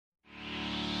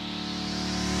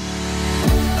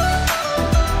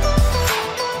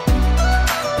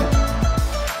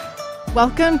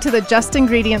Welcome to the Just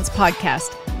Ingredients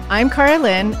podcast. I'm Cara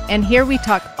Lynn, and here we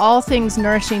talk all things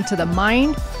nourishing to the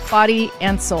mind, body,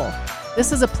 and soul.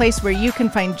 This is a place where you can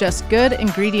find just good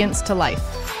ingredients to life.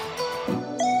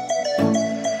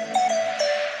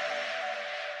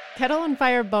 Kettle and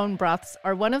Fire bone broths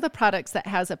are one of the products that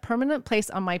has a permanent place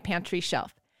on my pantry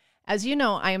shelf. As you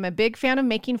know, I am a big fan of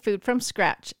making food from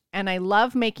scratch, and I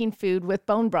love making food with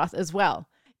bone broth as well.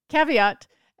 Caveat,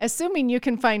 assuming you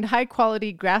can find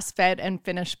high-quality grass-fed and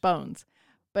finished bones.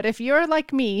 But if you're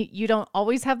like me, you don't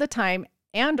always have the time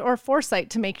and or foresight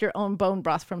to make your own bone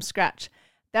broth from scratch.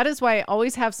 That is why I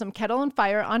always have some Kettle and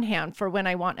Fire on hand for when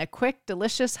I want a quick,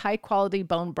 delicious, high-quality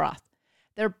bone broth.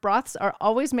 Their broths are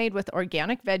always made with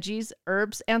organic veggies,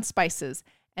 herbs, and spices,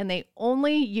 and they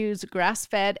only use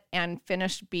grass-fed and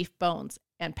finished beef bones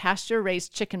and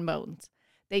pasture-raised chicken bones.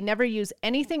 They never use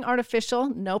anything artificial,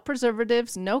 no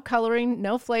preservatives, no coloring,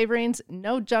 no flavorings,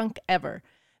 no junk ever.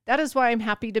 That is why I'm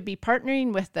happy to be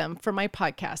partnering with them for my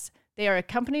podcast. They are a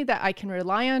company that I can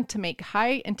rely on to make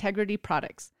high-integrity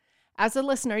products. As a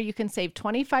listener, you can save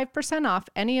 25% off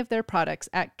any of their products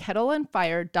at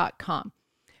kettleandfire.com.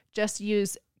 Just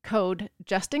use code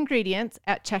JUSTINGREDIENTS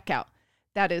at checkout.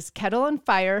 That is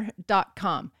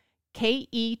kettleandfire.com.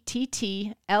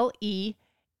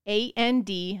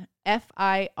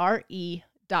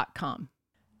 KETTLEANDFIRE.com.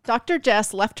 Dr.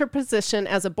 Jess left her position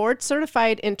as a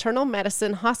board-certified internal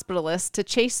medicine hospitalist to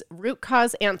chase root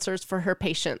cause answers for her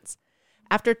patients.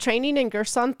 After training in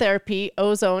Gerson therapy,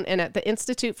 ozone, and at the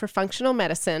Institute for Functional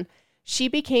Medicine, she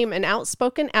became an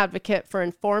outspoken advocate for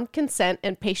informed consent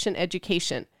and patient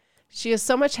education. She is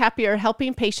so much happier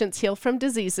helping patients heal from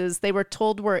diseases they were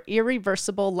told were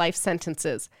irreversible life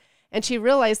sentences. And she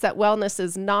realized that wellness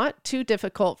is not too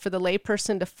difficult for the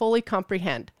layperson to fully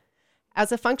comprehend.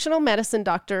 As a functional medicine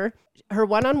doctor, her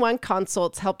one-on-one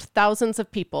consults helped thousands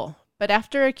of people. But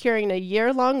after accruing a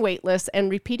year-long wait list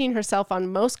and repeating herself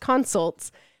on most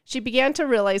consults, she began to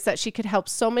realize that she could help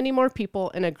so many more people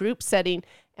in a group setting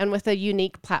and with a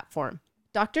unique platform.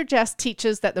 Dr. Jess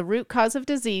teaches that the root cause of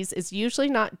disease is usually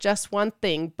not just one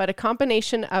thing, but a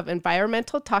combination of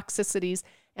environmental toxicities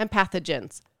and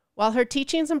pathogens. While her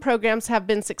teachings and programs have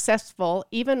been successful,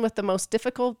 even with the most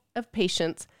difficult of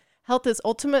patients, health is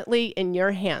ultimately in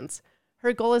your hands.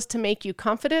 Her goal is to make you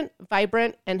confident,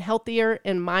 vibrant, and healthier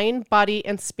in mind, body,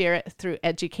 and spirit through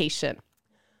education.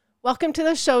 Welcome to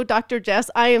the show, Dr.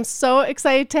 Jess. I am so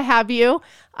excited to have you.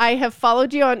 I have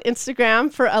followed you on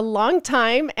Instagram for a long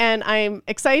time, and I'm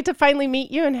excited to finally meet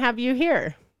you and have you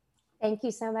here. Thank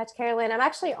you so much, Carolyn. I'm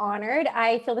actually honored.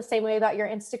 I feel the same way about your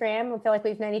Instagram. I feel like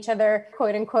we've known each other,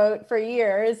 quote unquote, for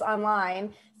years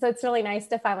online. So it's really nice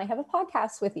to finally have a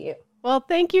podcast with you. Well,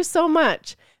 thank you so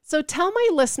much. So tell my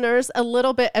listeners a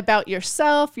little bit about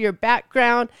yourself, your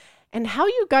background, and how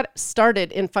you got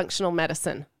started in functional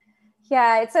medicine.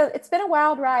 Yeah, it's been a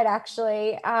wild ride,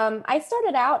 actually. I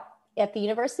started out at the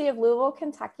University of Louisville,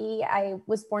 Kentucky. I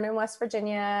was born in West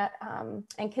Virginia,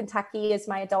 and Kentucky is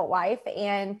my adult life,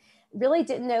 and really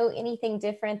didn't know anything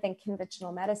different than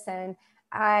conventional medicine.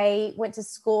 I went to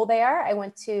school there. I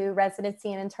went to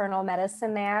residency in internal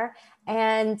medicine there,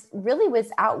 and really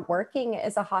was out working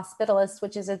as a hospitalist,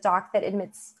 which is a doc that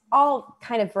admits all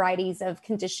kind of varieties of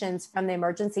conditions from the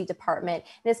emergency department,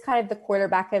 and is kind of the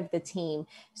quarterback of the team.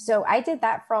 So I did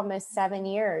that for almost 7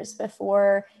 years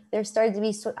before there started to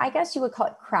be, I guess you would call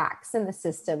it, cracks in the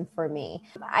system for me.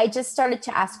 I just started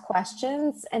to ask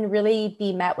questions and really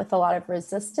be met with a lot of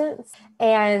resistance.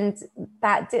 And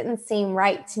that didn't seem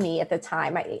right to me at the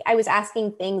time. I was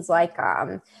asking things like,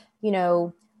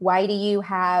 why do you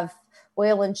have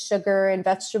oil and sugar and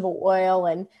vegetable oil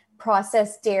and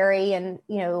processed dairy and,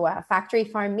 factory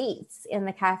farm meats in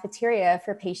the cafeteria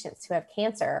for patients who have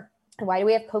cancer? Why do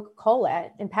we have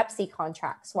Coca-Cola and Pepsi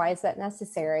contracts? Why is that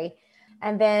necessary?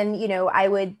 And then, I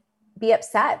would be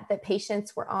upset that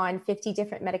patients were on 50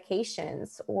 different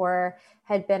medications or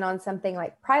had been on something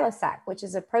like Prilosec, which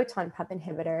is a proton pump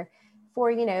inhibitor,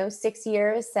 for, 6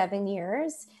 years, 7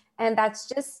 years. And that's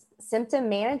just symptom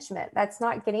management. That's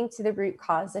not getting to the root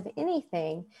cause of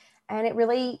anything. And it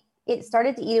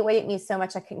started to eat away at me so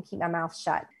much I couldn't keep my mouth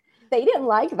shut. They didn't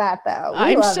like that, though.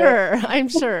 I'm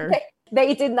sure.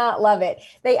 They did not love it.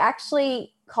 They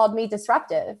actually called me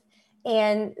disruptive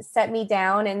and set me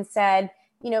down and said,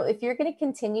 if you're going to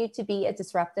continue to be a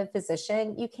disruptive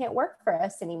physician, you can't work for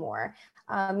us anymore.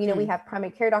 We have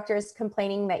primary care doctors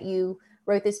complaining that you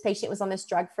wrote this patient was on this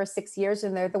drug for 6 years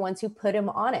and they're the ones who put him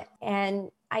on it.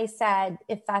 And I said,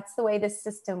 if that's the way this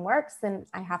system works, then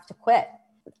I have to quit.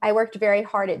 I worked very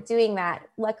hard at doing that.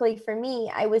 Luckily for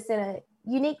me, I was in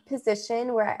unique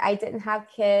position where I didn't have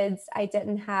kids. I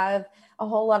didn't have a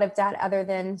whole lot of debt other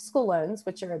than school loans,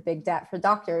 which are a big debt for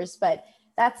doctors, but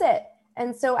that's it.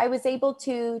 And so I was able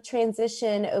to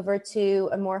transition over to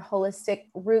a more holistic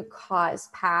root cause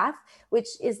path, which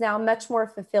is now much more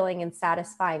fulfilling and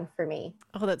satisfying for me.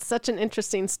 Oh, that's such an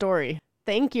interesting story.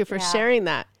 Thank you for Yeah. sharing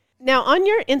that. Now, on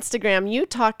your Instagram, you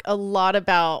talk a lot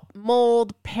about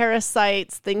mold,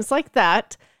 parasites, things like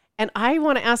that. And I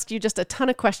want to ask you just a ton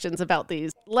of questions about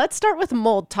these. Let's start with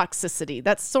mold toxicity.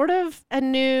 That's sort of a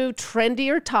new,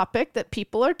 trendier topic that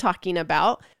people are talking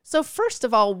about. So first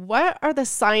of all, what are the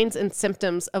signs and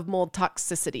symptoms of mold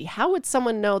toxicity? How would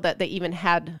someone know that they even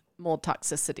had mold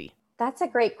toxicity? That's a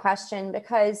great question,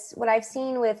 because what I've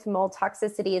seen with mold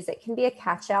toxicity is it can be a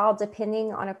catch-all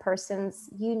depending on a person's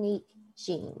unique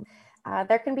gene.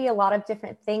 There can be a lot of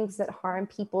different things that harm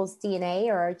people's DNA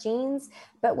or our genes,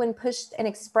 but when pushed and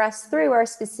expressed through our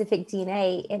specific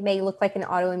DNA, it may look like an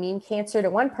autoimmune cancer to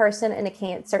one person and a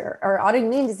cancer, or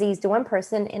autoimmune disease to one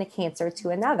person and a cancer to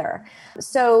another.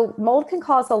 So mold can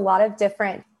cause a lot of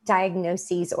different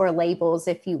diagnoses or labels,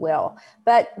 if you will.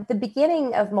 But the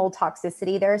beginning of mold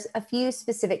toxicity, there's a few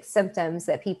specific symptoms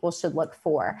that people should look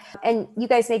for. And you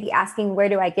guys may be asking, where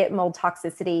do I get mold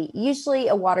toxicity? Usually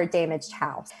a water damaged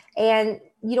house. And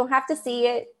you don't have to see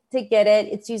it to get it.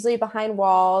 It's usually behind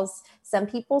walls. Some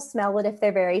people smell it if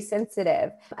they're very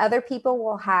sensitive. Other people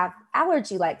will have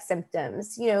allergy-like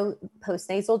symptoms,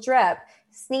 postnasal drip,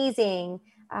 sneezing,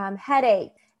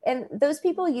 headache. And those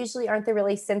people usually aren't the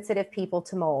really sensitive people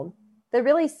to mold. The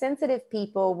really sensitive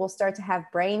people will start to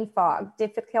have brain fog,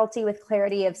 difficulty with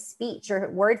clarity of speech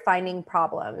or word finding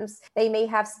problems. They may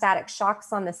have static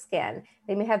shocks on the skin.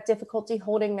 They may have difficulty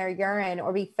holding their urine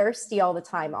or be thirsty all the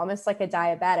time, almost like a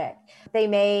diabetic. They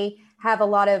may have a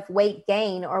lot of weight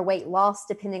gain or weight loss,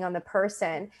 depending on the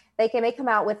person. They may come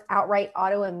out with outright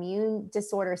autoimmune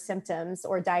disorder symptoms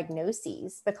or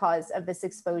diagnoses because of this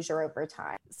exposure over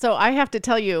time. So I have to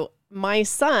tell you, my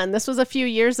son, this was a few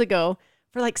years ago,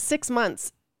 for like 6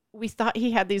 months, we thought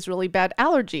he had these really bad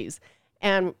allergies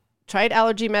and tried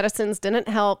allergy medicines, didn't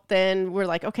help. Then we're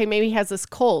like, okay, maybe he has this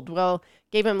cold. Well,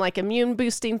 gave him like immune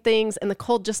boosting things and the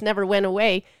cold just never went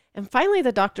away. And finally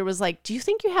the doctor was like, do you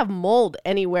think you have mold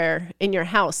anywhere in your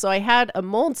house? So I had a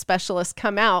mold specialist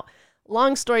come out.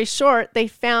 Long story short, they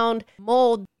found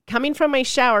mold coming from my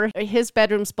shower. His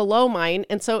bedroom's below mine.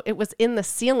 And so it was in the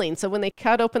ceiling. So when they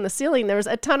cut open the ceiling, there was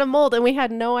a ton of mold and we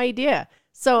had no idea.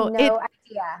 So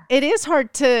it is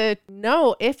hard to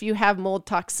know if you have mold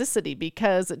toxicity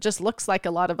because it just looks like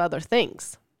a lot of other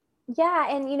things. Yeah.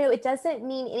 And, it doesn't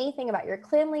mean anything about your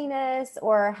cleanliness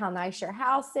or how nice your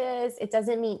house is. It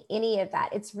doesn't mean any of that.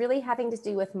 It's really having to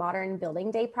do with modern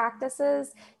building day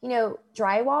practices.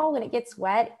 Drywall, when it gets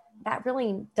wet, that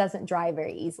really doesn't dry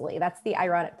very easily. That's the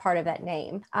ironic part of that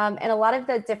name. And a lot of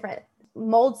the different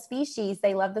mold species,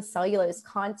 they love the cellulose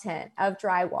content of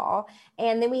drywall.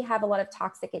 And then we have a lot of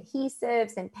toxic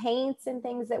adhesives and paints and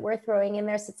things that we're throwing in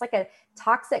there. So it's like a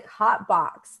toxic hot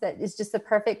box that is just the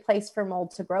perfect place for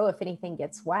mold to grow if anything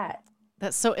gets wet.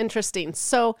 That's so interesting.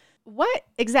 So what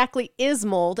exactly is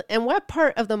mold and what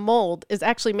part of the mold is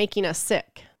actually making us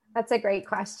sick? That's a great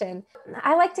question.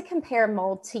 I like to compare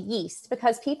mold to yeast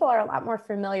because people are a lot more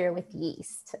familiar with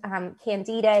yeast.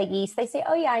 Candida yeast, they say,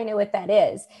 oh yeah, I know what that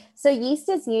is. So yeast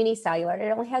is unicellular. It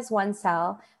only has one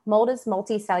cell. Mold is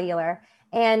multicellular.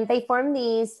 And they form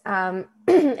these, and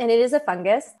it is a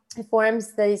fungus. It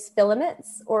forms these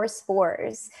filaments or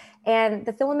spores. And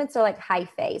the filaments are like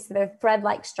hyphae. So they're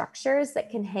thread-like structures that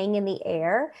can hang in the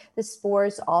air. The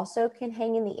spores also can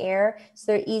hang in the air.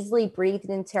 So they're easily breathed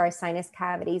into our sinus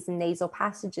cavities and nasal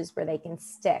passages where they can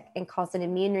stick and cause an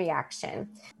immune reaction.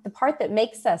 The part that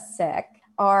makes us sick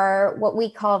are what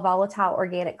we call volatile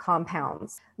organic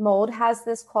compounds. Mold has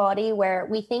this quality where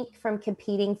we think from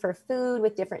competing for food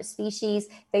with different species,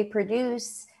 they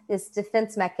produce this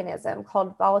defense mechanism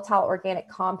called volatile organic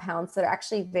compounds that are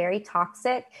actually very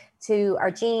toxic to our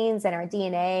genes and our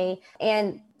DNA.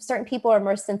 And certain people are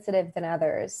more sensitive than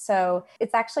others. So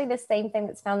it's actually the same thing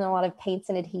that's found in a lot of paints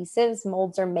and adhesives.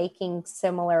 Molds are making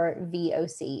similar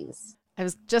VOCs. I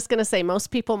was just going to say, most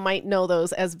people might know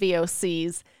those as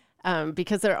VOCs.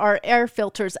 Because there are air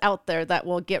filters out there that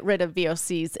will get rid of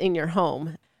VOCs in your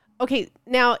home. Okay,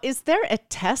 now, is there a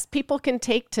test people can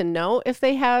take to know if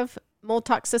they have mold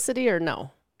toxicity or no?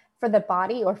 For the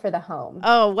body or for the home?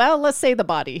 Oh, well, let's say the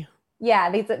body.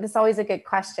 Yeah, this is always a good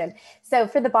question. So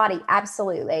for the body,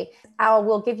 absolutely.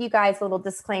 We'll give you guys a little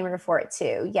disclaimer for it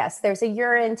too. Yes, there's a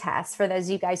urine test for those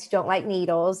of you guys who don't like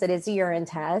needles. It is a urine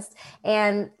test.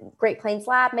 And Great Plains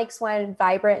Lab makes one,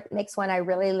 Vibrant makes one I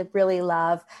really, really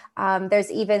love.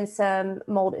 There's even some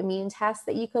mold immune tests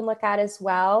that you can look at as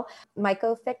well.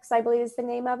 Mycofix, I believe is the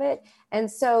name of it. And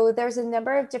so there's a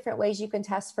number of different ways you can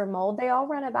test for mold. They all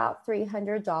run about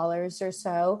 $300 or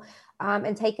so.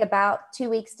 And take about 2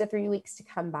 weeks to 3 weeks to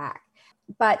come back.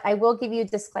 But I will give you a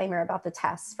disclaimer about the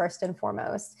tests first and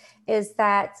foremost, is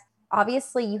that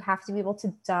obviously you have to be able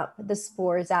to dump the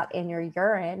spores out in your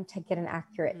urine to get an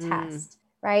accurate test,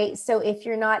 right? So if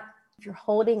you're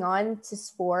holding on to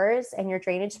spores and your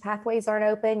drainage pathways aren't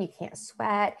open, you can't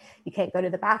sweat, you can't go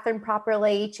to the bathroom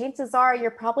properly, chances are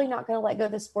you're probably not going to let go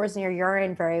of the spores in your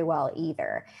urine very well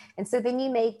either. And so then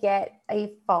you may get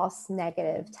a false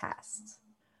negative test.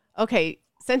 Okay,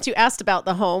 since you asked about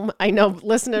the home, I know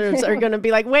listeners are going to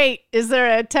be like, wait, is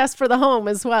there a test for the home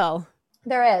as well?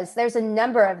 There is. There's a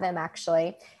number of them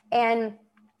actually. And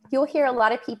you'll hear a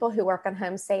lot of people who work on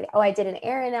homes say, oh, I did an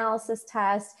air analysis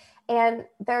test. And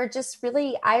they're just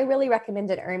I really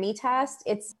recommend an ERMI test.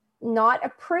 It's not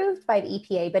approved by the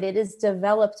EPA, but it is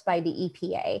developed by the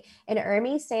EPA. And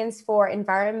ERMI stands for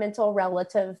Environmental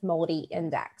Relative Moldy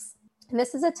Index. And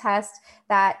this is a test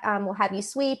that will have you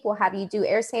sweep, will have you do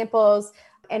air samples,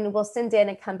 and we'll send in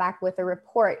and come back with a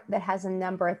report that has a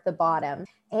number at the bottom.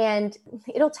 And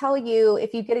it'll tell you,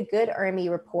 if you get a good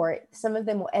ERMI report, some of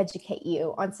them will educate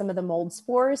you on some of the mold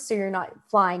spores, so you're not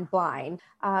flying blind.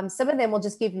 Some of them will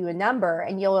just give you a number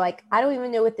and you're like, I don't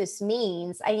even know what this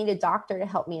means. I need a doctor to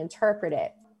help me interpret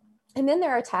it. And then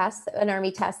there are tests, an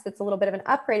ERMI test that's a little bit of an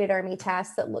upgraded ERMI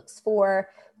test that looks for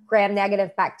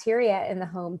gram-negative bacteria in the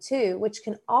home too, which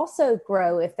can also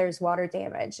grow if there's water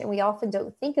damage. And we often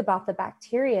don't think about the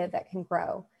bacteria that can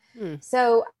grow.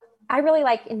 So I really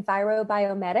like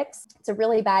EnviroBiomedics. It's a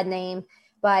really bad name,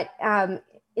 but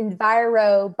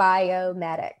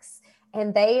EnviroBiomedics.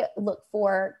 And they look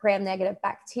for gram-negative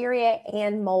bacteria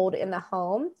and mold in the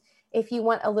home. If you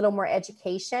want a little more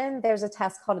education, there's a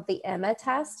test called the EMMA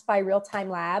test by Real Time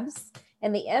Labs.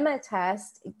 And the EMMA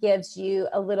test gives you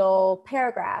a little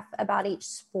paragraph about each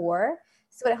spore.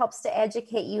 So it helps to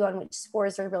educate you on which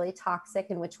spores are really toxic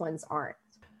and which ones aren't.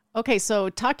 Okay, so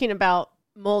talking about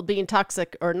mold being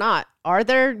toxic or not, are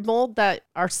there mold that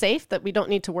are safe that we don't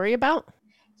need to worry about?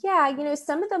 Yeah,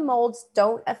 some of the molds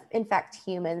don't infect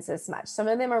humans as much. Some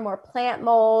of them are more plant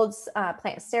molds,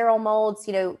 plant sterile molds.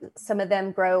 Some of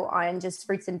them grow on just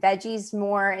fruits and veggies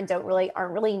more and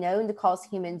aren't really known to cause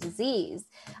human disease.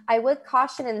 I would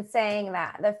caution in saying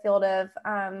that the field of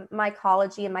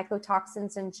mycology and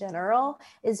mycotoxins in general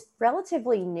is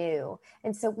relatively new.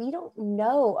 And so we don't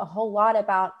know a whole lot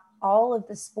about all of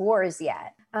the spores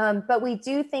yet. But we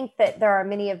do think that there are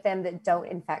many of them that don't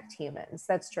infect humans.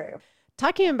 That's true.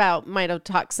 Talking about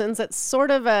mycotoxins, it's sort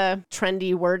of a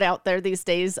trendy word out there these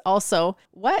days also.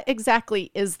 What exactly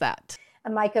is that?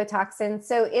 A mycotoxin.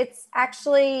 So it's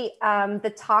actually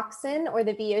the toxin or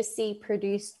the VOC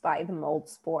produced by the mold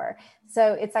spore.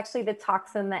 So it's actually the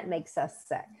toxin that makes us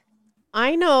sick.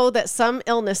 I know that some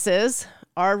illnesses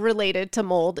are related to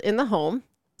mold in the home.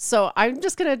 So I'm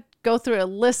just going to go through a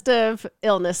list of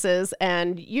illnesses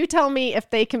and you tell me if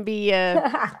they can be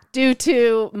due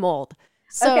to mold.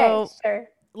 So okay, sure.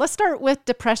 Let's start with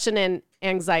depression and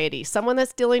anxiety. Someone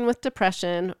that's dealing with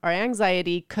depression or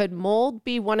anxiety, could mold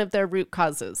be one of their root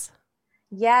causes?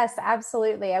 Yes,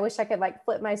 absolutely. I wish I could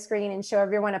flip my screen and show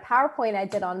everyone a PowerPoint I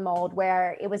did on mold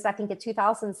where it was, I think, a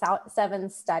 2007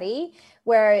 study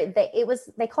where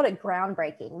they called it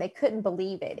groundbreaking. They couldn't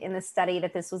believe it in the study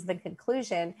that this was the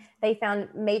conclusion. They found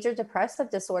major depressive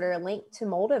disorder linked to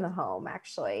mold in the home,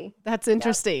 actually. That's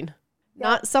interesting. Yep.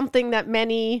 Not something that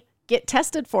many get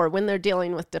tested for when they're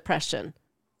dealing with depression.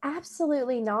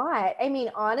 Absolutely not. I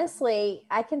mean, honestly,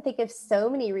 I can think of so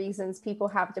many reasons people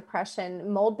have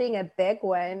depression, mold being a big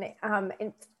one. And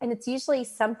it's usually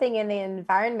something in the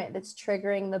environment that's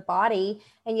triggering the body.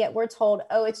 And yet we're told,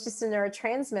 oh, it's just a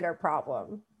neurotransmitter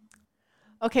problem.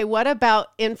 Okay, what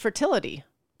about infertility?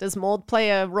 Does mold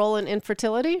play a role in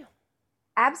infertility?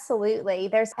 Absolutely.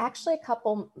 There's actually a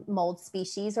couple mold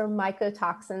species or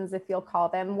mycotoxins, if you'll call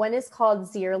them. One is called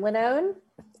zearalenone,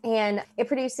 and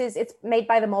it's made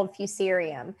by the mold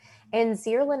Fusarium. And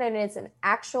zearalenone is an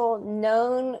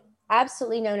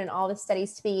absolutely known in all the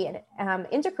studies to be an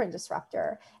endocrine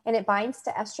disruptor. And it binds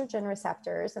to estrogen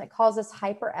receptors and it causes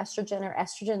hyperestrogen or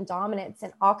estrogen dominance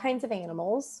in all kinds of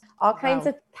animals, all kinds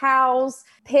of cows,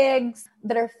 pigs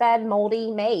that are fed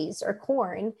moldy maize or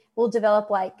corn will develop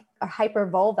a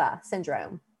hypervulva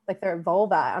syndrome like their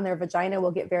vulva on their vagina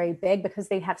will get very big because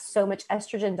they have so much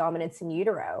estrogen dominance in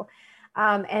utero.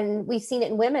 And we've seen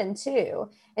it in women too.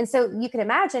 And so you can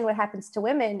imagine what happens to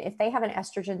women if they have an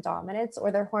estrogen dominance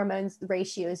or their hormones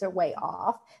ratios are way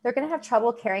off. They're going to have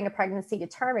trouble carrying a pregnancy to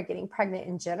term or getting pregnant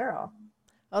in general.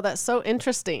 Oh, that's so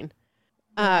interesting.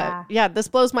 Yeah. Yeah, this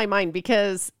blows my mind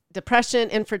because depression,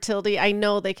 infertility, I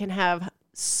know they can have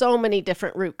so many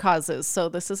different root causes. So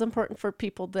this is important for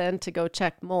people then to go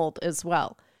check mold as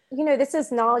well. This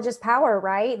is knowledge is power,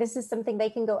 right? This is something they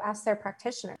can go ask their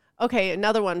practitioner. Okay,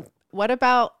 another one. What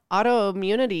about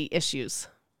autoimmunity issues?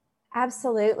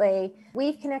 Absolutely.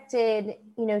 We've connected,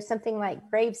 something like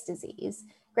Graves' disease.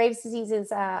 Graves' disease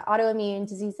is an autoimmune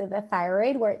disease of the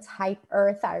thyroid where it's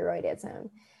hyperthyroidism.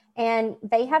 And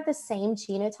they have the same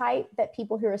genotype that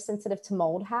people who are sensitive to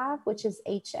mold have, which is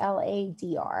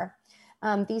HLA-DR.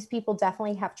 These people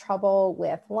definitely have trouble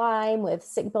with Lyme, with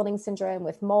sick building syndrome,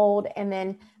 with mold, and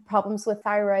then problems with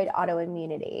thyroid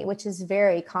autoimmunity, which is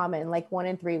very common, like 1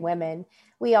 in 3 women.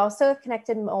 We also have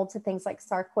connected mold to things like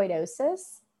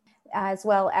sarcoidosis, as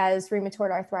well as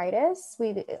rheumatoid arthritis.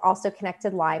 We also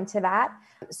connected Lyme to that.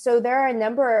 So there are a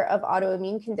number of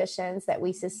autoimmune conditions that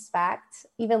we suspect,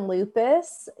 even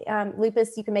lupus.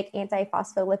 Lupus, you can make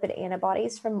antiphospholipid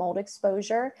antibodies from mold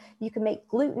exposure. You can make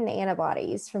gluten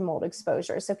antibodies from mold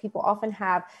exposure. So people often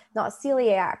have not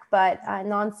celiac, but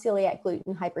non-celiac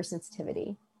gluten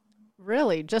hypersensitivity.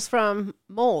 Really? Just from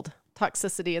mold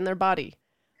toxicity in their body?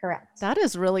 Correct. That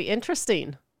is really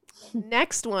interesting.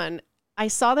 Next one. I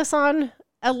saw this on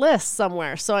a list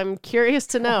somewhere, so I'm curious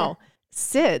to know.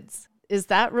 SIDS, is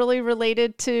that really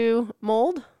related to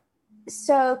mold?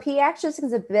 So pediatrics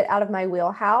is a bit out of my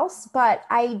wheelhouse, but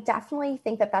I definitely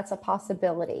think that that's a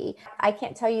possibility. I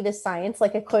can't tell you the science,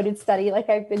 like a quoted study like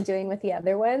I've been doing with the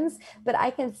other ones, but I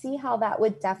can see how that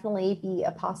would definitely be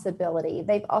a possibility.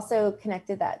 They've also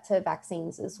connected that to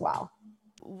vaccines as well.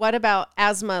 What about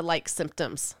asthma-like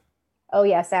symptoms? Oh,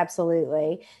 yes,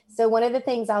 absolutely. So one of the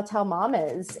things I'll tell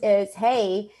mamas is,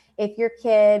 hey, if your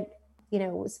kid,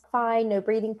 was fine, no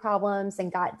breathing problems, and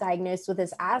got diagnosed with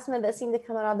this asthma that seemed to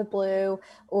come out of the blue,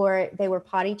 or they were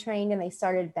potty trained and they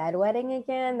started bedwetting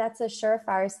again, that's a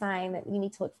surefire sign that you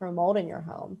need to look for a mold in your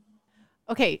home.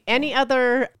 Okay. Any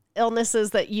other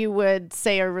illnesses that you would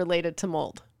say are related to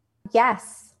mold?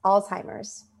 Yes,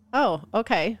 Alzheimer's. Oh,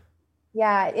 okay.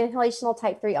 Yeah, inhalational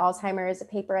type 3 Alzheimer's, a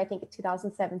paper, I think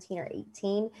 2017 or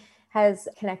 18, has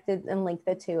connected and linked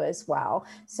the two as well.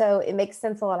 So it makes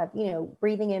sense, a lot of,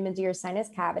 breathing into your sinus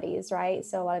cavities, right?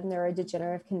 So a lot of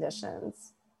neurodegenerative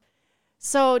conditions.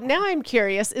 So now I'm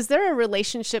curious, is there a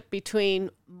relationship between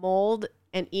mold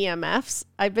and EMFs?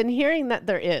 I've been hearing that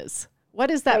there is.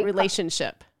 What is that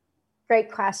relationship? Great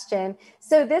question.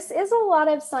 So this is a lot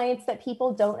of science that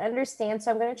people don't understand. So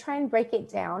I'm going to try and break it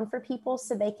down for people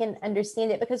so they can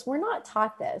understand it, because we're not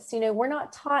taught this. We're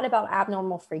not taught about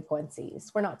abnormal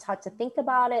frequencies. We're not taught to think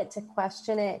about it, to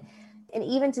question it. And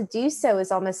even to do so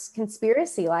is almost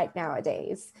conspiracy-like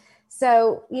nowadays.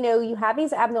 So, you have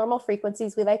these abnormal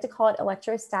frequencies. We like to call it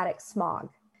electrostatic smog.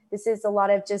 This is a lot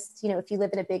of just, if you live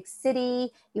in a big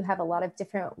city, you have a lot of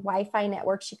different Wi-Fi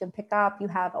networks you can pick up. You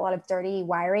have a lot of dirty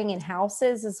wiring in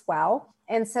houses as well.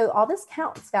 And so all this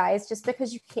counts, guys. Just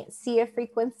because you can't see a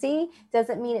frequency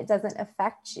doesn't mean it doesn't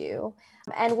affect you.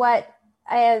 And what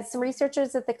some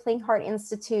researchers at the Clean Heart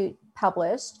Institute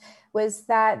published was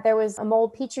that there was a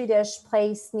mold petri dish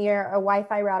placed near a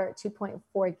Wi-Fi router at 2.4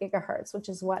 gigahertz, which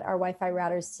is what our Wi-Fi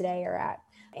routers today are at.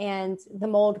 And the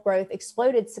mold growth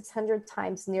exploded 600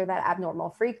 times near that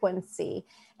abnormal frequency.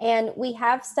 And we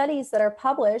have studies that are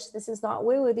published. This is not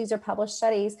woo-woo. These are published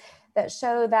studies that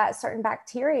show that certain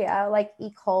bacteria like E.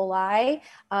 coli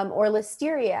or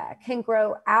Listeria can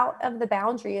grow out of the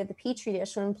boundary of the petri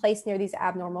dish when placed near these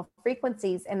abnormal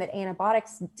frequencies, and that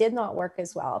antibiotics did not work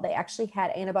as well. They actually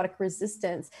had antibiotic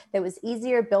resistance that was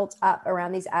easier built up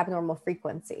around these abnormal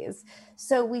frequencies.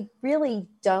 So we really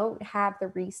don't have the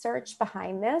research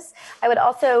behind this. I would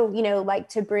also, like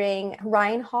to bring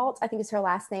Reinhold, I think is her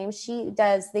last name. She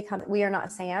does the We Are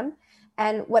Not Sam.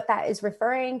 And what that is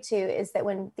referring to is that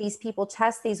when these people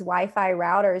test these Wi-Fi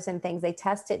routers and things, they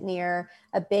test it near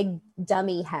a big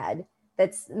dummy head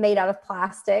that's made out of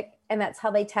plastic. And that's how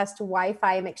they test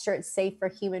Wi-Fi and make sure it's safe for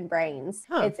human brains.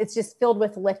 It's just filled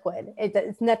with liquid.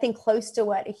 It's nothing close to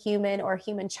what a human or a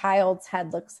human child's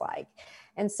head looks like.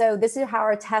 And so this is how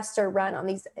our tests are run on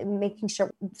these, making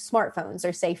sure smartphones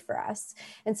are safe for us.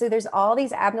 And so there's all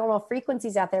these abnormal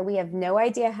frequencies out there. We have no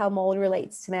idea how mold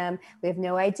relates to them. We have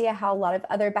no idea how a lot of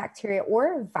other bacteria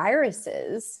or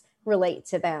viruses relate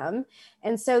to them.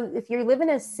 And so if you live in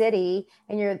a city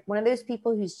and you're one of those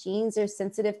people whose genes are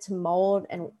sensitive to mold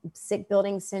and sick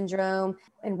building syndrome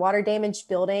and water damaged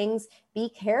buildings, be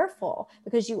careful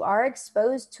because you are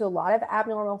exposed to a lot of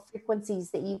abnormal frequencies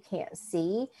that you can't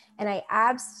see. And I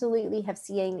absolutely have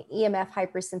seen EMF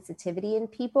hypersensitivity in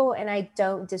people, and I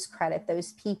don't discredit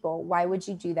those people. Why would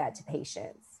you do that to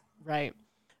patients? Right.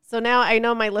 So now I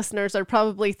know my listeners are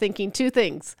probably thinking two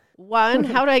things. One,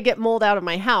 how do I get mold out of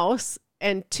my house?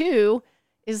 And two,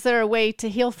 is there a way to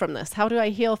heal from this? How do I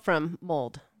heal from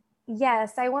mold?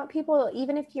 Yes, I want people,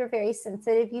 even if you're very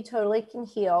sensitive, you totally can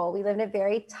heal. We live in a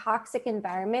very toxic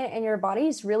environment and your body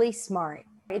is really smart.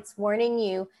 It's warning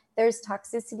you there's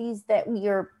toxicities that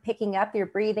you're picking up, you're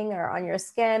breathing, or on your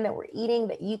skin that we're eating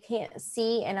that you can't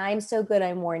see. And I'm so good,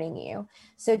 I'm warning you.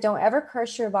 So don't ever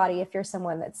curse your body if you're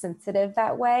someone that's sensitive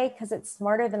that way, because it's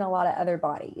smarter than a lot of other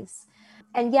bodies.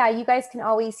 And yeah, you guys can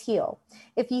always heal.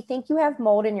 If you think you have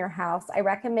mold in your house, I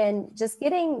recommend just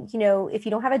getting, if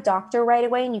you don't have a doctor right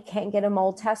away and you can't get a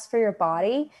mold test for your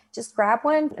body, just grab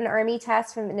one, an ERMI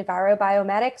test from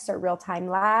EnviroBiomedics or Real Time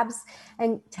Labs,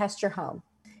 and test your home.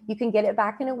 You can get it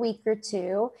back in a week or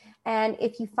two. And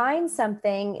if you find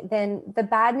something, then the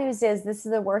bad news is this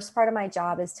is the worst part of my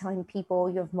job, is telling people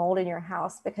you have mold in your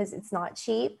house, because it's not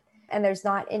cheap and there's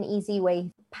not an easy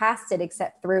way past it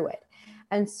except through it.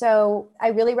 And so I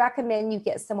really recommend you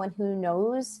get someone who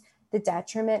knows the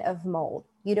detriment of mold.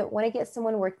 You don't want to get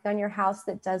someone working on your house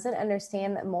that doesn't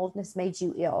understand that mold has made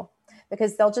you ill,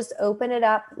 because they'll just open it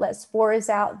up, let spores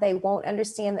out. They won't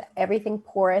understand that everything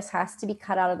porous has to be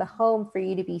cut out of the home for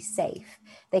you to be safe.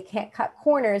 They can't cut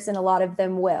corners, and a lot of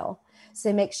them will.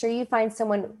 So make sure you find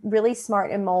someone really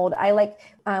smart in mold.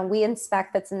 We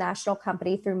inspect, that's a national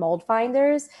company through Mold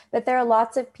Finders, but there are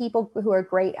lots of people who are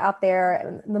great out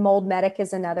there. The Mold Medic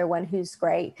is another one who's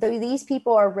great. So these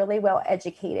people are really well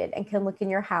educated and can look in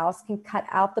your house, can cut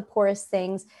out the porous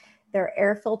things. There are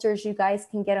air filters you guys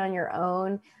can get on your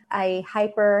own. A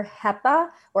hyper HEPA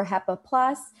or HEPA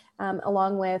plus,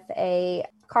 along with a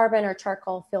carbon or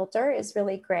charcoal filter, is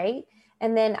really great.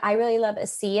 And then I really love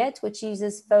Aceate, which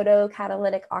uses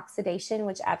photocatalytic oxidation,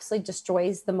 which absolutely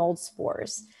destroys the mold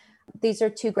spores. These are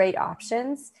two great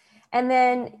options. And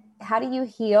then how do you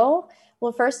heal?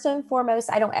 Well, first and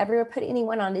foremost, I don't ever put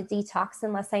anyone on a detox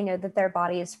unless I know that their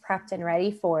body is prepped and ready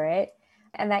for it.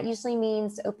 And that usually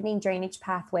means opening drainage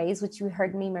pathways, which you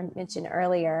heard me mention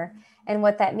earlier. And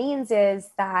what that means is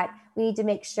that we need to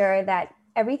make sure that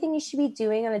everything you should be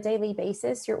doing on a daily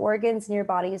basis, your organs and your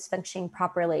body is functioning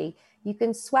properly. You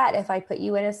can sweat if I put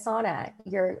you in a sauna.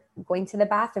 You're going to the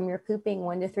bathroom, you're pooping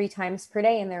 1 to 3 times per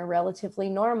day, and they're relatively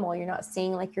normal. You're not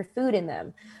seeing like your food in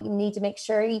them. You need to make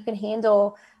sure you can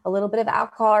handle a little bit of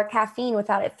alcohol or caffeine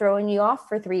without it throwing you off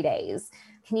for 3 days.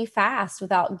 Can you fast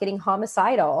without getting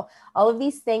homicidal? All of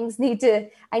these things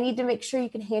I need to make sure you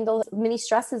can handle many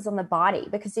stresses on the body,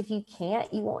 because if you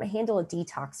can't, you won't handle a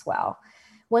detox well.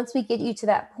 Once we get you to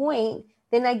that point,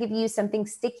 then I give you something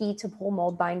sticky to pull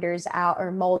mold binders out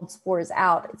or mold spores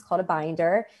out. It's called a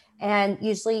binder. And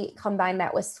usually combine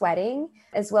that with sweating,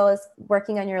 as well as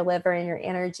working on your liver and your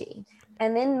energy.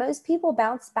 And then most people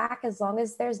bounce back as long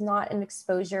as there's not an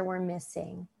exposure we're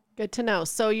missing. Good to know.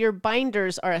 So your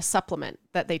binders are a supplement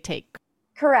that they take.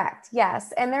 Correct.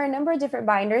 Yes. And there are a number of different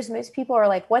binders. Most people are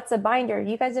like, what's a binder?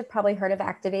 You guys have probably heard of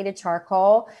activated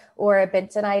charcoal or a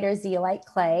bentonite or zeolite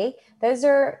clay. Those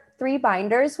are 3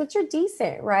 binders, which are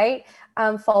decent, right?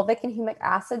 Fulvic and humic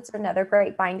acids are another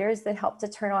great binders that help to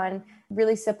turn on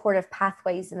really supportive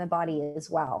pathways in the body as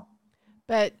well.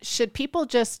 But should people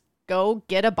just go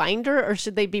get a binder, or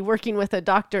should they be working with a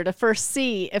doctor to first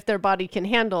see if their body can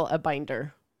handle a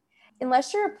binder?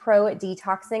 Unless you're a pro at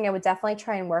detoxing, I would definitely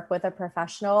try and work with a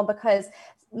professional, because,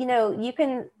 you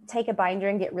can take a binder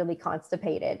and get really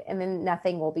constipated and then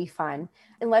nothing will be fun.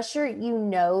 Unless you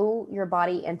know your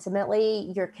body intimately,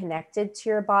 you're connected to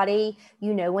your body,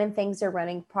 when things are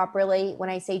running properly. When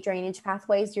I say drainage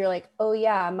pathways, you're like, oh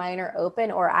yeah, mine are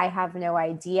open, or I have no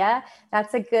idea.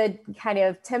 That's a good kind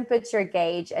of temperature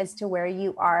gauge as to where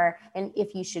you are and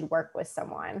if you should work with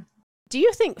someone. Do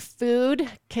you think food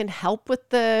can help with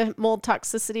the mold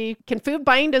toxicity? Can food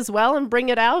bind as well and bring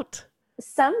it out?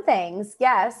 Some things,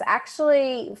 yes.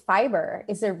 Actually, fiber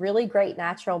is a really great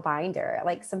natural binder,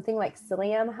 like something like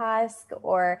psyllium husk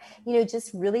or,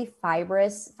 just really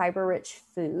fiber-rich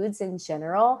foods in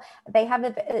general,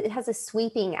 it has a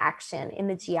sweeping action in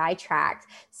the GI tract.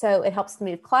 So it helps to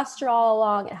move cholesterol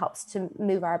along, it helps to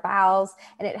move our bowels,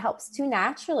 and it helps to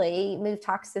naturally move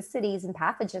toxicities and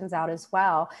pathogens out as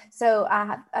well. So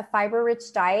a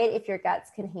fiber-rich diet, if your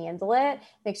guts can handle it,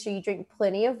 make sure you drink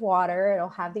plenty of water. It'll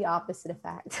have the opposite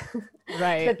effect.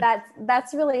 Right. But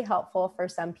that's really helpful for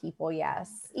some people.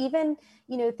 Yes. Even,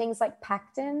 things like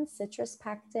pectin, citrus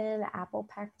pectin, apple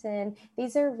pectin,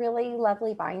 these are really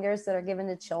lovely binders that are given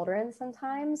to children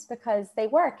sometimes because they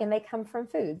work and they come from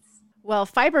foods. Well,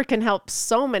 fiber can help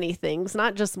so many things,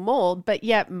 not just mold, but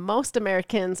yet most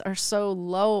Americans are so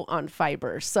low on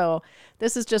fiber. So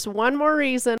this is just one more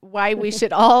reason why we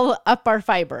should all up our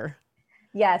fiber.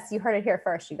 Yes, you heard it here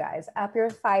first, you guys. Up your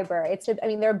fiber.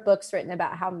 There are books written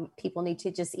about how people need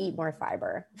to just eat more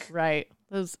fiber. Right.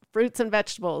 Those fruits and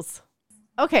vegetables.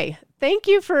 Okay. Thank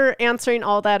you for answering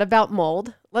all that about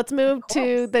mold. Let's move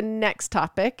to the next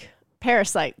topic,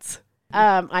 parasites.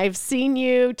 I've seen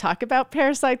you talk about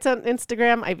parasites on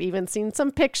Instagram. I've even seen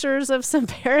some pictures of some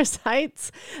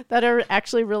parasites that are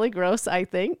actually really gross, I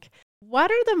think.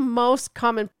 What are the most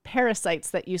common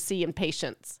parasites that you see in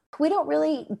patients? We don't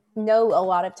really know a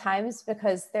lot of times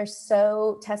because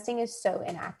testing is so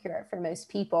inaccurate for most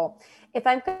people. If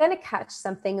I'm going to catch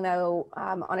something though,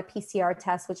 on a PCR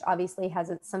test, which obviously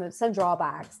has some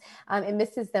drawbacks, it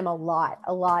misses them a lot.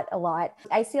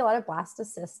 I see a lot of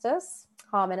blastocystis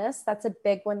hominis. That's a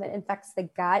big one that infects the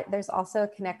gut. There's also a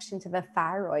connection to the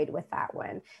thyroid with that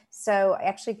one. So I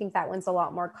actually think that one's a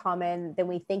lot more common than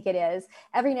we think it is.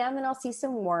 Every now and then I'll see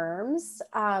some worms.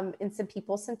 In some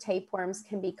people, some tapeworms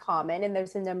can be common, and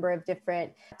there's a number of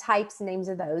different types and names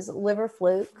of those. Liver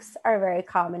flukes are very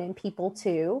common in people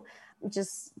too.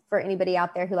 Just for anybody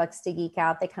out there who likes to geek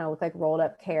out, they kind of look like rolled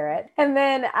up carrot. And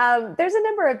then there's a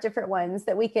number of different ones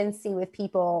that we can see with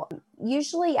people.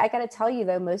 Usually, I got to tell you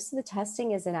though, most of the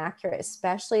testing is inaccurate,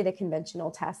 especially the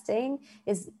conventional testing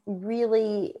is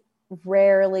really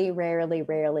rarely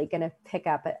going to pick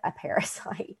up a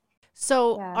parasite.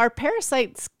 So are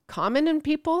parasites common in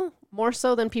people more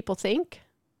so than people think?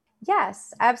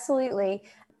 Yes, absolutely.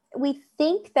 We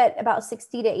think that about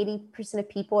 60 to 80% of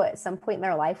people at some point in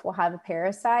their life will have a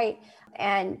parasite.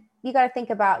 And you got to think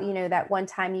about, that one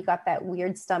time you got that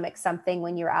weird stomach something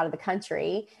when you were out of the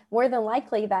country. More than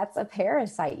likely, that's a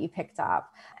parasite you picked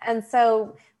up. And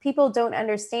so people don't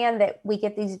understand that we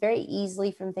get these very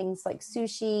easily from things like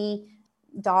sushi,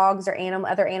 dogs or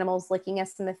other animals licking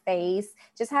us in the face.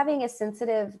 Just having a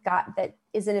sensitive gut that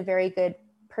isn't a very good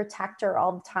protector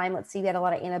all the time. Let's say you had a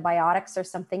lot of antibiotics or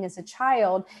something as a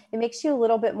child, it makes you a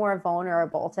little bit more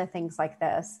vulnerable to things like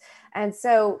this. And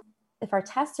so if our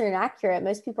tests are inaccurate,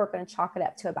 most people are going to chalk it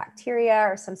up to a bacteria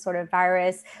or some sort of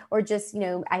virus, or just,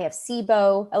 I have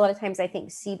SIBO. A lot of times I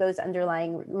think SIBO's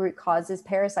underlying root cause is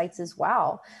parasites as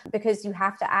well, because you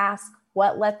have to ask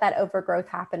what let that overgrowth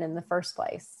happen in the first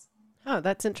place. Oh,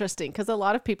 that's interesting, because a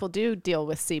lot of people do deal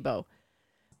with SIBO.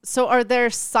 So are there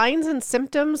signs and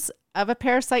symptoms of a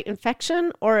parasite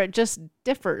infection, or it just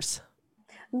differs?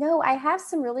 No, I have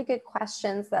some really good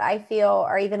questions that I feel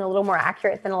are even a little more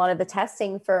accurate than a lot of the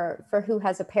testing for who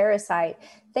has a parasite.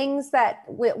 Things that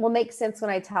will make sense when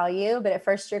I tell you, but at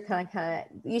first you're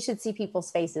you should see people's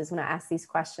faces when I ask these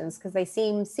questions because they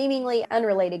seem seemingly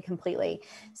unrelated completely.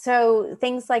 So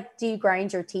things like, do you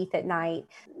grind your teeth at night?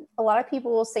 A lot of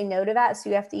people will say no to that, so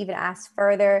you have to even ask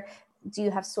further. Do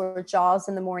you have sore jaws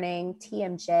in the morning?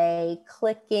 TMJ,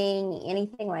 clicking,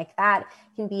 anything like that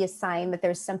can be a sign that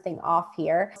there's something off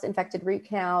here. Infected root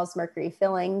canals, mercury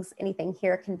fillings, anything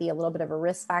here can be a little bit of a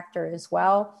risk factor as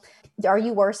well. Are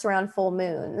you worse around full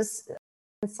moons?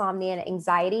 Insomnia and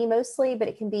anxiety mostly, but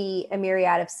it can be a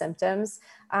myriad of symptoms.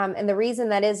 And the reason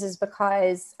that is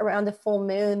because around a full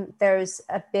moon, there's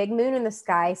a big moon in the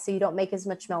sky, so you don't make as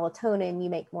much melatonin, you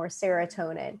make more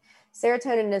serotonin.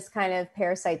 Serotonin is kind of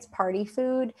parasites' party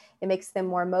food. It makes them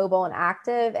more mobile and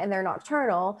active, and they're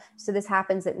nocturnal. So this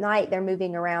happens at night. They're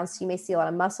moving around. So you may see a lot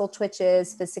of muscle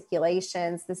twitches,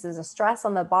 fasciculations. This is a stress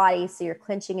on the body. So you're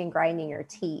clenching and grinding your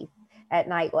teeth at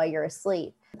night while you're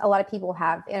asleep. A lot of people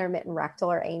have intermittent rectal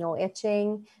or anal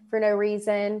itching for no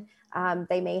reason.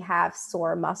 They may have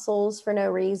sore muscles for no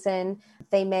reason.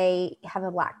 They may have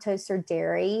a lactose or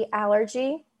dairy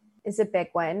allergy is a big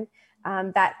one.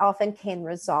 That often can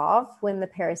resolve when the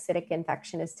parasitic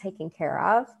infection is taken care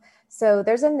of. So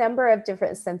there's a number of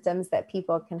different symptoms that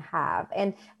people can have.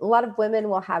 And a lot of women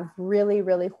will have really,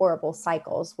 really horrible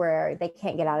cycles where they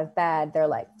can't get out of bed. They're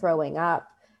like throwing up.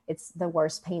 It's the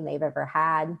worst pain they've ever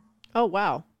had. Oh,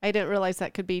 wow. I didn't realize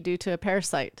that could be due to a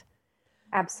parasite.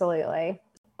 Absolutely.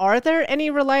 Are there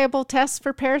any reliable tests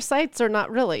for parasites or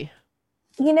not really?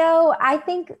 I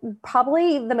think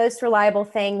probably the most reliable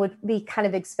thing would be kind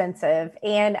of expensive.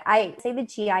 And I say the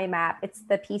GI map, it's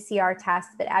the PCR test,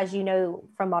 but as you know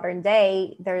from modern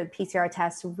day, the PCR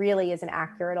test really isn't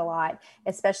accurate a lot,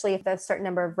 especially if a certain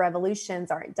number of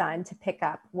revolutions aren't done to pick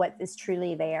up what is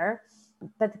truly there.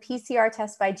 But the PCR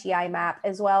test by GI map,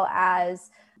 as well as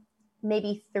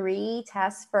maybe 3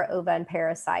 tests for ova and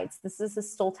parasites. This is a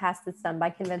stool test that's done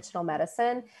by conventional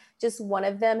medicine. Just one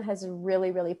of them has really,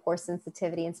 really poor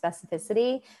sensitivity and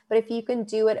specificity. But if you can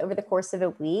do it over the course of a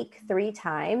week, 3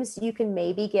 times, you can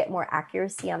maybe get more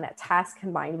accuracy on that test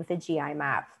combined with a GI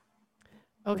map.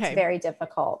 Okay. It's very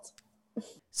difficult.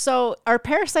 So are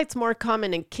parasites more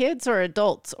common in kids or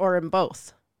adults, or in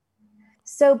both?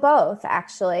 So both,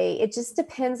 actually. It just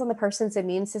depends on the person's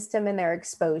immune system and their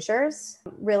exposures.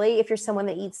 Really, if you're someone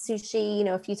that eats sushi,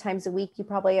 a few times a week, you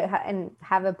probably and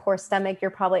have a poor stomach,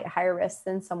 you're probably at higher risk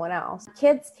than someone else.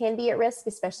 Kids can be at risk,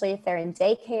 especially if they're in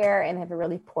daycare and have a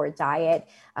really poor diet.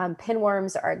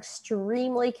 Pinworms are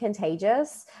extremely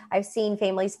contagious. I've seen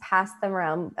families pass them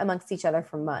around amongst each other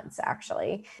for months,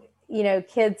 actually.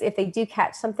 Kids, if they do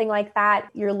catch something like that,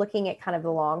 you're looking at kind of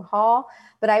the long haul.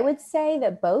 But I would say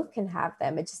that both can have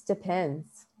them. It just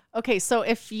depends. Okay, so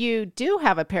if you do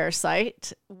have a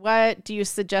parasite, what do you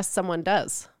suggest someone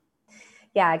does?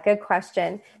 Yeah, good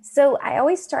question. So I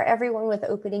always start everyone with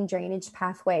opening drainage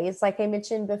pathways. Like I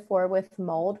mentioned before with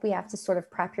mold, we have to sort of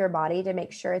prep your body to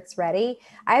make sure it's ready.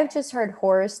 I've just heard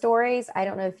horror stories. I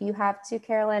don't know if you have too,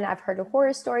 Carolyn. I've heard of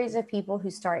horror stories of people who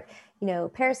start,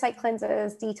 parasite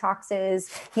cleanses, detoxes,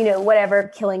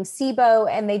 whatever, killing SIBO,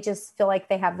 and they just feel like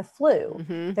they have the flu.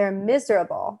 Mm-hmm. They're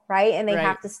miserable, right? And they Right.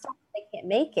 have to stop. They can't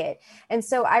make it. And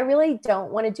so I really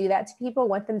don't want to do that to people. I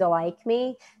want them to like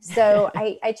me. So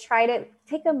I try to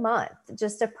take a month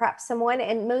just to prep someone.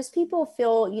 And most people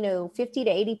feel, 50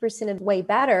 to 80% of the way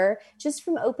better just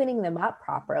from opening them up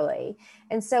properly.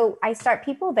 And so I start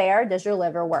people there. Does your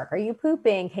liver work? Are you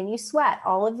pooping? Can you sweat?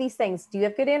 All of these things. Do you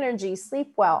have good energy?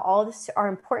 Sleep well? All of this are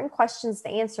important questions to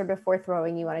answer before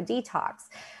throwing you on a detox.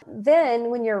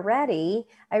 Then when you're ready,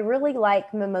 I really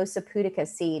like Mimosa pudica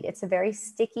seed. It's a very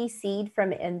sticky seed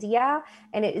from India,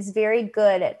 and it is very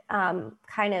good at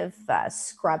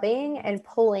scrubbing and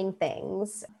pulling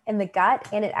things in the gut,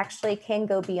 and it actually can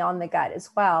go beyond the gut as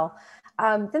well.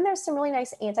 Then there's some really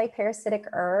nice anti-parasitic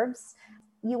herbs.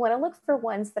 You want to look for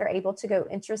ones that are able to go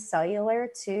intracellular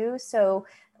too. So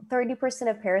 30%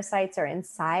 of parasites are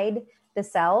inside the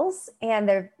cells and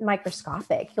they're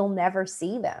microscopic. You'll never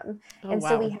see them. Oh,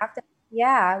 So we have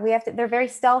to, they're very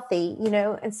stealthy,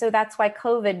 and so that's why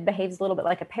COVID behaves a little bit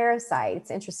like a parasite.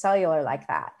 It's intracellular like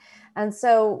that. And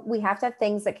so we have to have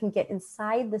things that can get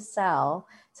inside the cell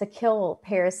to kill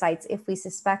parasites if we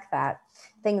suspect that.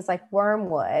 Things like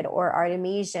wormwood or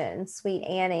artemisian, sweet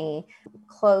Annie,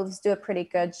 cloves do a pretty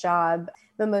good job,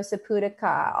 Mimosa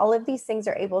pudica. All of these things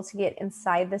are able to get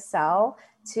inside the cell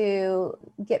to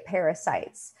get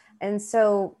parasites. And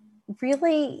so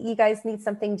really, you guys need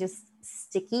something just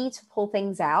sticky to pull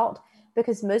things out,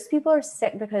 because most people are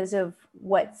sick because of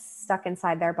what's stuck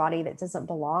inside their body that doesn't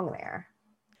belong there.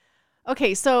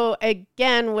 Okay, so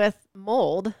again, with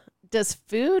mold, does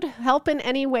food help in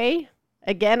any way?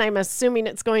 Again, I'm assuming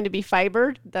it's going to be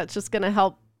fiber that's just going to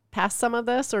help pass some of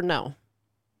this, or no?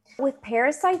 With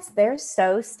parasites, they're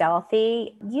so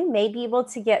stealthy. You may be able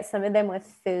to get some of them with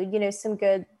food, some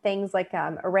good things like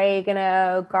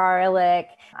oregano, garlic,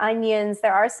 onions.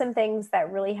 There are some things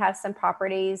that really have some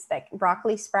properties, like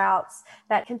broccoli sprouts,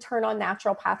 that can turn on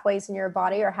natural pathways in your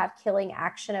body or have killing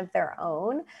action of their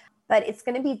own. But it's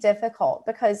going to be difficult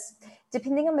because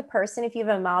depending on the person, if you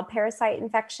have a mild parasite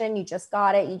infection, you just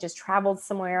got it, you just traveled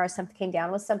somewhere or something came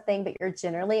down with something, but you're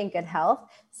generally in good health,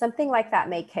 something like that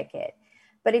may kick it.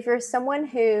 But if you're someone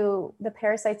who the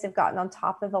parasites have gotten on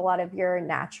top of a lot of your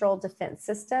natural defense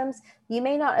systems, you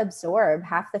may not absorb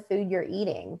half the food you're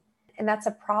eating. And that's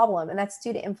a problem. And that's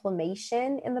due to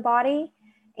inflammation in the body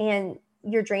and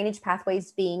your drainage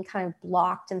pathways being kind of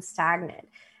blocked and stagnant.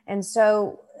 And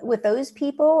so with those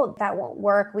people, that won't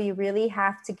work. We really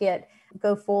have to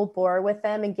go full bore with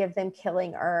them and give them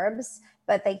killing herbs,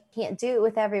 but they can't do it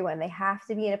with everyone. They have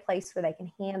to be in a place where they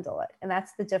can handle it. And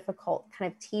that's the difficult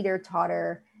kind of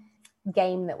teeter-totter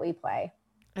game that we play.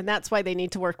 And that's why they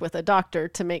need to work with a doctor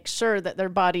to make sure that their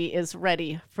body is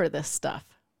ready for this stuff.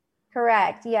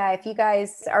 Correct. Yeah. If you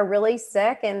guys are really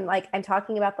sick and like I'm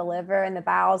talking about the liver and the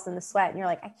bowels and the sweat, and you're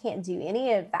like, I can't do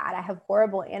any of that, I have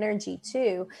horrible energy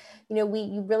too.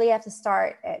 You really have to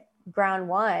start at ground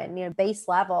one, base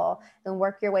level, and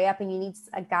work your way up. And you need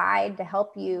a guide to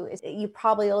help you. You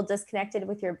probably a little disconnected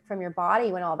from your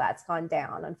body when all that's gone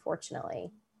down,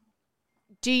 unfortunately.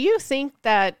 Do you think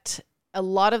that a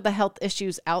lot of the health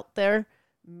issues out there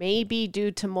may be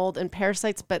due to mold and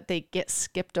parasites, but they get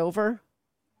skipped over?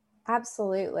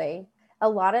 Absolutely. A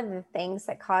lot of the things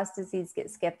that cause disease get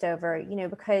skipped over,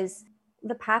 because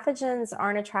the pathogens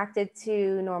aren't attracted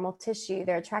to normal tissue,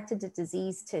 they're attracted to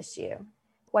disease tissue.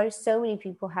 Why do so many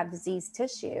people have diseased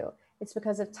tissue? It's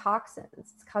because of toxins.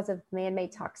 It's because of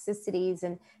man-made toxicities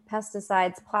and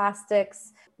pesticides,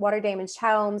 plastics, water damaged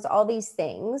homes, all these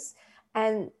things.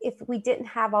 And if we didn't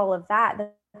have all of that, the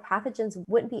pathogens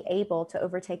wouldn't be able to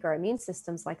overtake our immune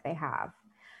systems like they have.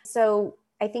 So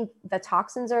I think the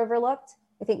toxins are overlooked.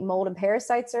 I think mold and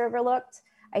parasites are overlooked.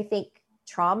 I think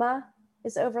trauma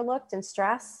is overlooked and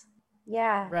stress.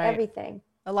 Yeah, Right. everything.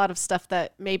 A lot of stuff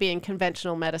that maybe in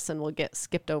conventional medicine will get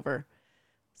skipped over.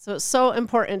 So it's so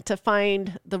important to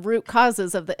find the root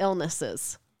causes of the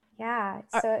illnesses. Yeah,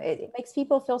 so it makes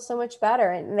people feel so much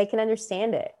better and they can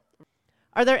understand it.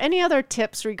 Are there any other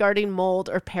tips regarding mold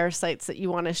or parasites that you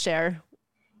want to share?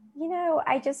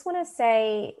 I just want to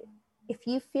say, if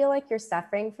you feel like you're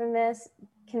suffering from this,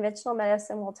 conventional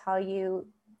medicine will tell you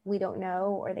we don't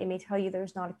know, or they may tell you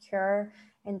there's not a cure,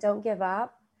 and don't give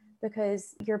up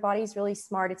because your body's really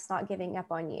smart. It's not giving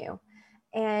up on you.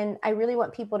 And I really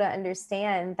want people to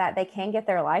understand that they can get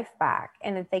their life back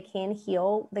and that they can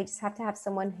heal. They just have to have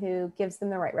someone who gives them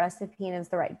the right recipe and is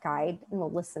the right guide and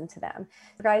will listen to them.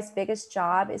 The guy's biggest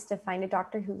job is to find a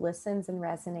doctor who listens and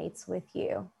resonates with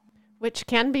you. Which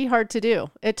can be hard to do.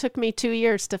 It took me 2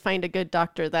 years to find a good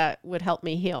doctor that would help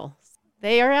me heal.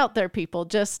 They are out there, people.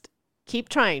 Just keep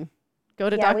trying. Go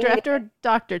to doctor after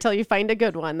doctor till you find a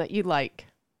good one that you like.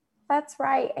 That's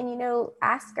right. And,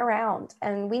 ask around.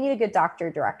 And we need a good doctor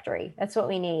directory. That's what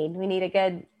we need. We need a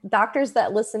good doctors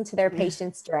that listen to their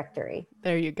patients' directory.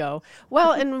 There you go.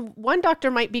 Well, and one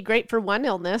doctor might be great for one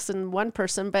illness and one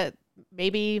person, but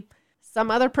maybe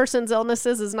some other person's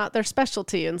illnesses is not their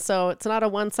specialty. And so it's not a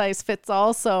one size fits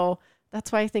all. So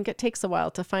that's why I think it takes a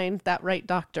while to find that right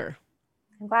doctor.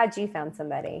 I'm glad you found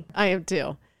somebody. I am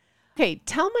too. Okay,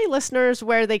 tell my listeners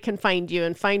where they can find you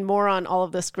and find more on all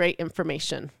of this great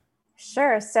information.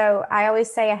 Sure. So I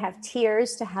always say I have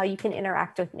tiers to how you can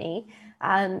interact with me.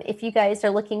 If you guys are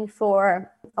looking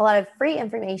for a lot of free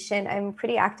information, I'm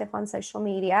pretty active on social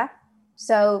media.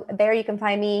 So there you can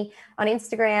find me on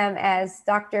Instagram as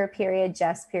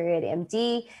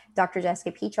Dr.Jess.MD, Dr.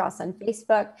 Jessica Petros on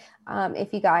Facebook.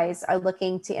 If you guys are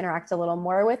looking to interact a little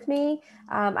more with me,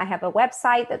 I have a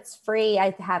website that's free.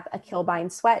 I have a kill,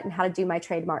 bind, sweat and how to do my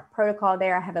trademark protocol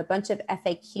there. I have a bunch of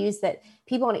FAQs that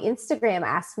people on Instagram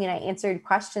ask me and I answered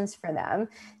questions for them.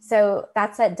 So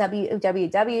that's at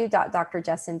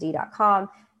www.drjessmd.com.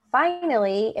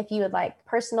 Finally, if you would like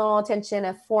personal attention,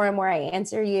 a forum where I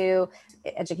answer you,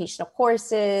 educational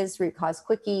courses, root cause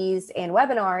quickies, and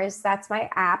webinars, that's my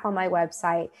app on my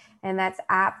website, and that's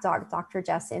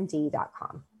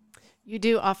app.drjessmd.com. You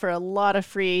do offer a lot of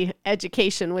free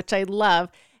education, which I love.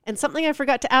 And something I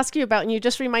forgot to ask you about, and you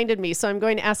just reminded me, so I'm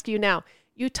going to ask you now.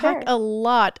 You talk a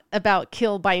lot about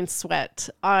kill, bind, sweat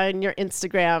on your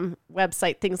Instagram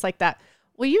website, things like that.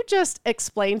 Will you just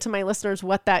explain to my listeners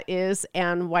what that is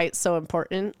and why it's so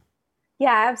important?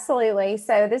 Yeah, absolutely.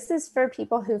 So this is for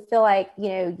people who feel like,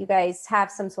 you guys have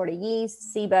some sort of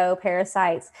yeast, SIBO,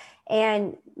 parasites,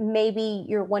 and maybe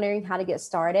you're wondering how to get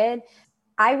started.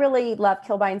 I really love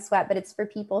kill, bind, sweat, but it's for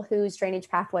people whose drainage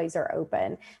pathways are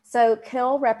open. So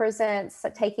kill represents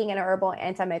taking an herbal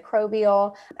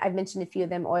antimicrobial. I've mentioned a few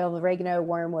of them: oil of oregano,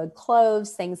 wormwood,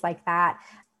 cloves, things like that.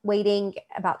 Waiting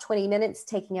about 20 minutes,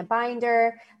 taking a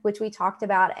binder, which we talked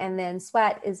about. And then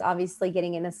sweat is obviously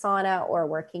getting in a sauna or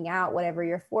working out, whatever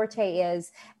your forte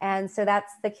is. And so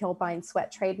that's the kill, bind,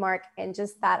 sweat trademark. And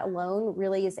just that alone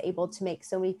really is able to make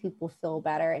so many people feel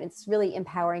better. And it's really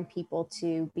empowering people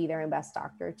to be their own best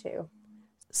doctor too.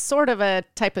 Sort of a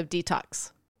type of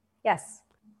detox. Yes.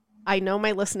 I know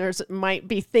my listeners might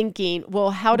be thinking, well,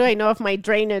 how do I know if my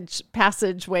drainage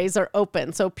passageways are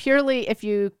open? So purely if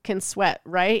you can sweat,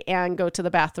 right? And go to the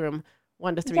bathroom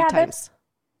 1 to 3 times.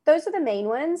 Those are the main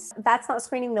ones. That's not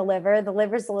screening the liver. The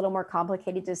liver is a little more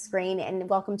complicated to screen, and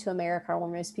welcome to America, where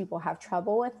most people have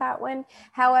trouble with that one.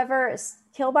 However,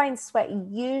 kill, bind, sweat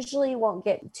usually won't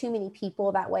get too many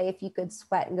people that way. If you could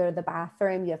sweat and go to the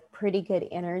bathroom, you have pretty good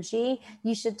energy.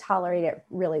 You should tolerate it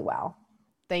really well.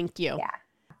 Thank you. Yeah.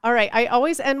 All right. I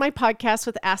always end my podcast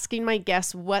with asking my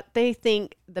guests what they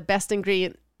think the best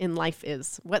ingredient in life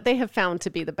is, what they have found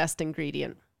to be the best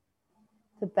ingredient.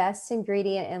 The best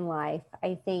ingredient in life,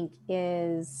 I think,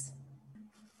 is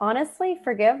honestly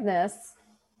forgiveness.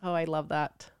 Oh, I love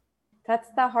that. That's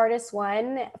the hardest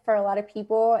one for a lot of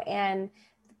people, and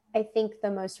I think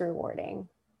the most rewarding.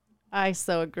 I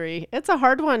so agree. It's a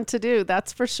hard one to do,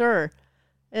 that's for sure.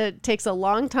 It takes a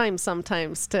long time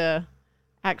sometimes to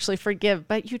actually forgive,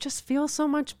 but you just feel so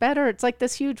much better. It's like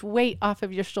this huge weight off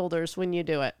of your shoulders when you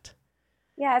do it.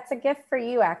 Yeah, it's a gift for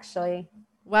you, actually.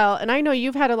 Well, and I know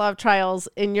you've had a lot of trials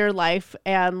in your life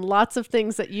and lots of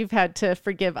things that you've had to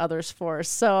forgive others for.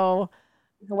 So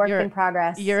Work in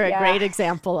progress. You're a great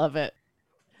example of it.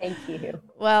 Thank you.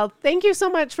 Well, thank you so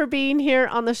much for being here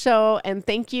on the show. And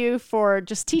thank you for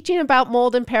just teaching about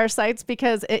mold and parasites,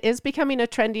 because it is becoming a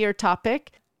trendier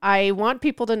topic. I want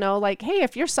people to know, like, hey,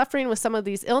 if you're suffering with some of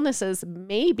these illnesses,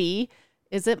 maybe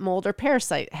is it mold or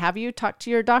parasite? Have you talked to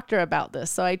your doctor about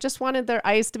this? So I just wanted their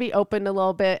eyes to be opened a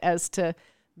little bit as to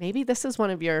maybe this is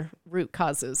one of your root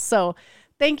causes. So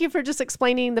thank you for just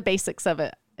explaining the basics of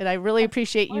it. And I really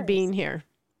appreciate you being here.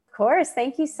 Of course.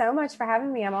 Thank you so much for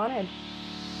having me. I'm honored.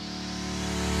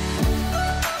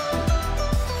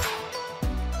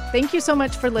 Thank you so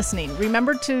much for listening.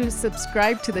 Remember to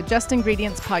subscribe to the Just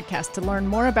Ingredients podcast to learn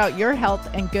more about your health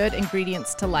and good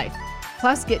ingredients to life.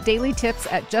 Plus, get daily tips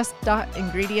at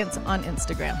just.ingredients on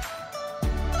Instagram.